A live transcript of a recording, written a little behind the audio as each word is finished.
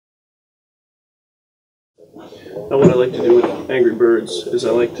Now what I like to do with Angry Birds is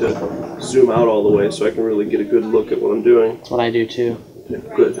I like to zoom out all the way so I can really get a good look at what I'm doing. That's what I do too. Yeah,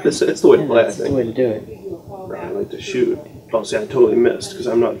 good. It's the way to play, I That's think. the way to do it. I like to shoot. Oh, see, I totally missed because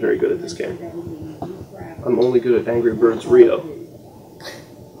I'm not very good at this game. I'm only good at Angry Birds Rio.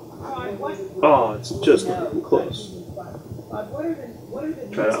 Oh, it's just close.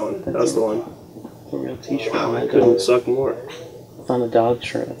 Try that one. That's the one. A real t-shirt. Wow, I couldn't suck more. It's on a dog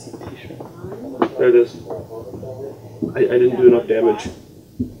shirt. That's a t-shirt. There it is. I didn't do enough damage.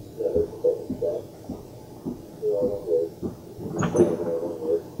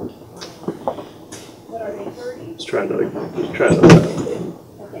 Just trying to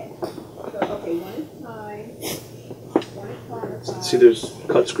see, there's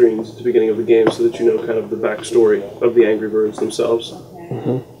cut screens at the beginning of the game so that you know kind of the backstory of the Angry Birds themselves.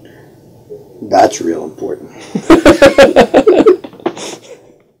 That's real important.